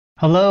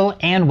Hello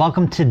and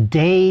welcome to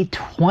day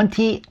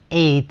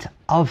 28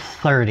 of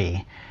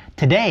 30.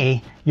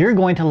 Today, you're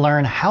going to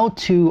learn how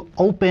to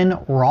open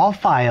raw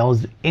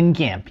files in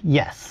GIMP.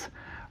 Yes,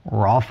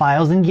 raw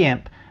files in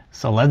GIMP.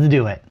 So let's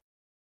do it.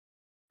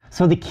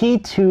 So the key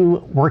to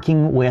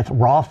working with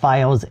raw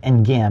files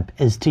in GIMP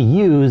is to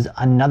use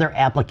another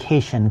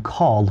application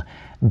called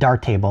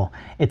Dartable.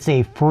 It's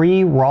a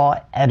free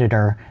raw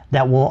editor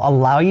that will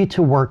allow you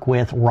to work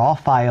with raw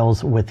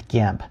files with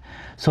GIMP.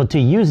 So to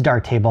use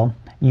Dartable,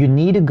 you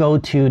need to go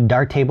to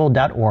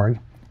dartable.org,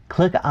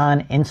 click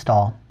on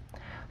Install,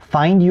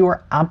 find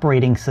your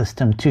operating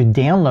system to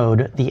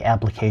download the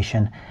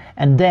application,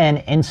 and then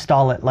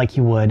install it like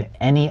you would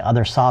any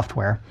other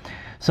software.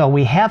 So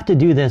we have to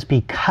do this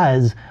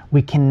because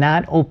we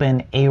cannot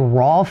open a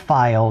raw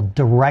file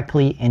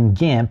directly in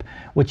GIMP,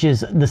 which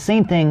is the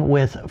same thing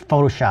with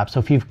Photoshop. So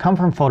if you've come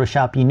from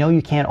Photoshop, you know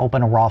you can't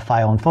open a raw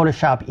file in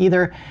Photoshop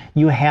either.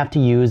 You have to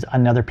use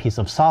another piece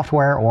of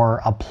software or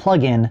a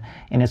plugin,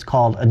 and it's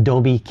called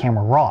Adobe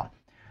Camera Raw.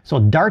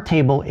 So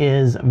Dartable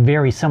is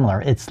very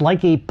similar. It's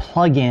like a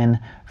plugin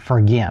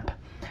for GIMP.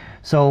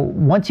 So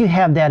once you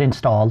have that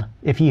installed,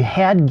 if you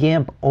had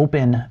GIMP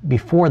open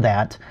before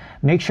that,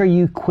 make sure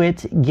you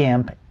quit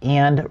GIMP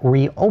and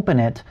reopen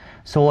it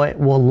so it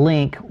will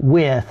link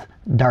with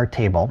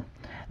Dartable.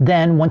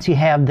 Then once you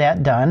have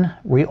that done,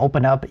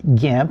 reopen up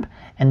GIMP,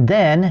 and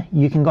then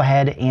you can go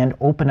ahead and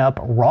open up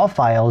raw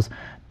files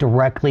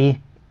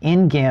directly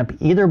in GIMP,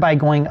 either by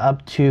going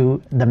up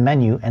to the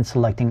menu and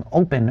selecting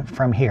open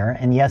from here.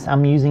 And yes,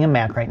 I'm using a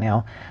Mac right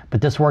now, but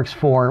this works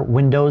for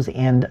Windows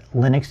and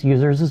Linux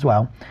users as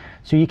well.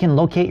 So you can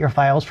locate your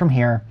files from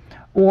here,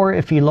 or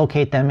if you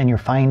locate them in your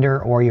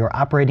Finder or your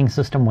operating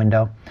system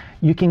window,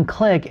 you can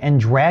click and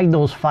drag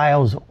those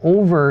files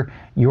over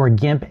your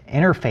GIMP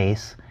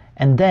interface,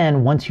 and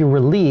then once you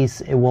release,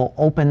 it will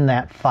open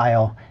that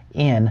file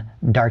in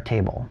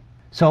Dartable.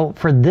 So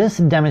for this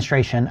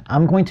demonstration,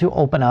 I'm going to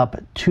open up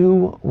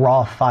two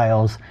raw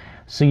files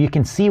so you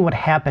can see what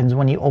happens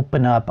when you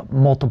open up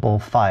multiple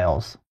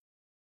files.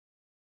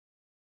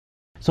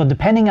 So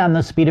depending on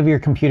the speed of your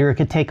computer, it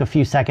could take a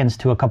few seconds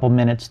to a couple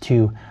minutes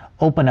to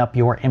open up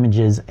your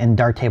images in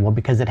Dartable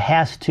because it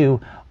has to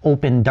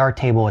open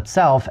Dartable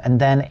itself and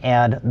then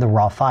add the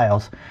raw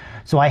files.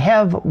 So I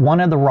have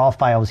one of the raw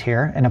files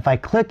here, and if I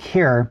click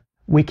here,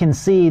 we can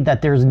see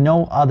that there's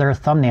no other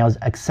thumbnails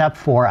except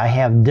for I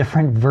have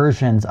different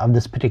versions of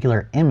this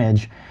particular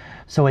image.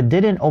 So it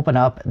didn't open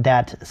up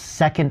that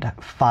second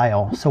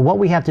file. So what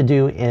we have to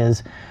do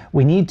is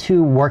we need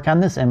to work on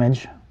this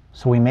image.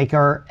 So we make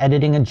our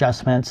editing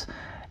adjustments,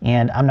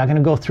 and I'm not going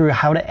to go through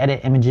how to edit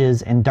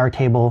images in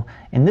Dartable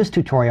in this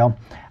tutorial.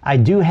 I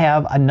do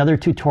have another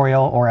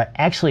tutorial, or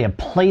actually a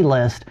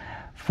playlist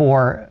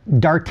for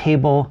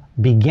Dartable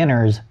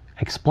beginners,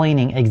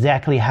 explaining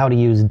exactly how to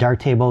use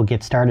Dartable,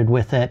 get started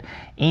with it,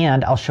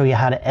 and I'll show you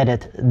how to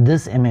edit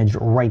this image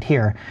right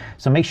here.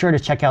 So make sure to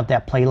check out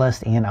that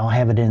playlist, and I'll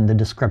have it in the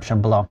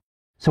description below.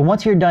 So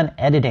once you're done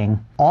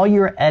editing, all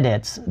your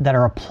edits that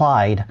are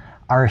applied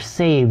are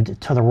saved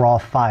to the raw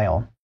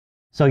file.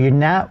 So you're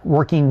not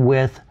working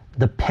with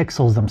the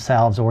pixels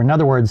themselves, or in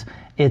other words,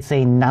 it's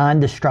a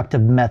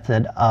non-destructive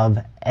method of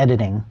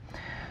editing.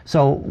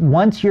 So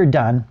once you're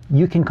done,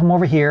 you can come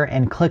over here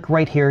and click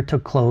right here to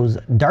close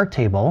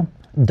Dartable.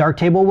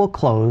 Dartable will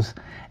close,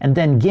 and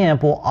then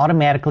GIMP will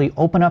automatically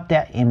open up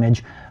that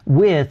image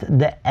with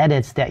the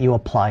edits that you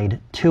applied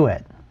to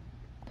it.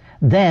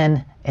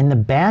 Then in the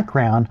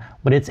background,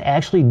 what it's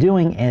actually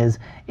doing is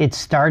it's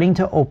starting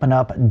to open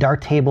up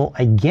Dartable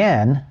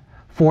again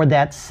for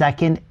that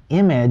second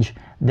image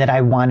that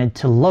I wanted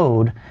to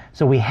load.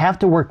 So we have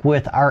to work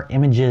with our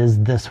images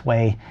this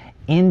way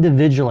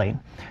individually.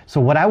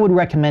 So what I would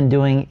recommend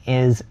doing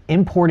is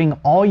importing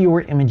all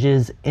your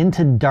images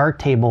into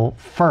Dartable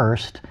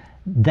first,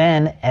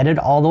 then edit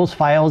all those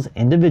files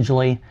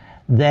individually,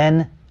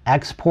 then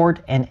export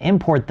and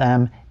import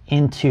them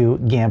into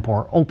GIMP,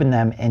 or open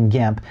them in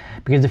GIMP.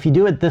 Because if you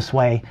do it this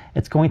way,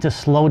 it's going to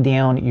slow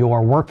down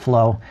your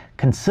workflow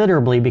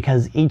considerably,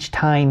 because each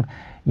time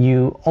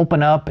you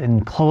open up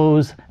and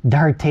close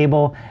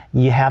Dartable,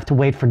 you have to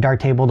wait for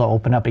Dartable to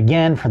open up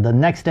again for the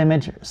next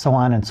image, so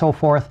on and so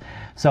forth.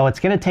 So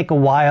it's going to take a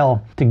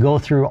while to go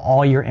through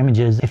all your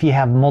images. If you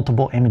have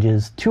multiple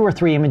images, 2 or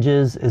 3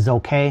 images is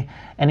okay.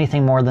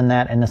 Anything more than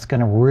that, and it's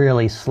going to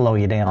really slow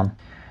you down.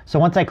 So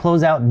once I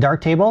close out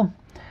Dartable,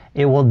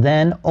 it will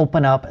then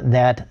open up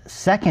that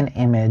second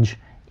image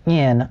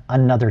in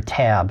another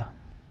tab.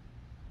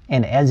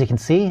 And as you can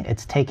see,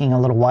 it's taking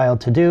a little while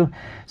to do.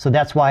 So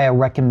that's why I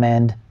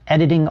recommend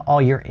editing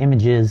all your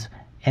images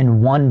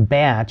in one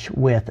batch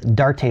with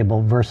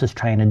Dartable versus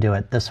trying to do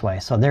it this way.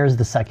 So there's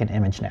the second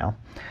image now.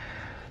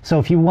 So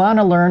if you want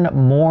to learn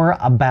more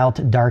about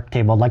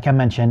Dartable, like I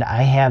mentioned,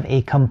 I have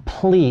a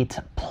complete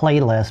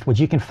playlist, which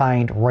you can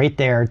find right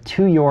there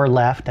to your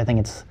left. I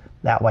think it's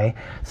that way.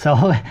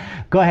 So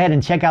go ahead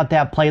and check out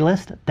that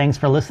playlist. Thanks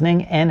for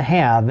listening, and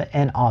have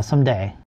an awesome day.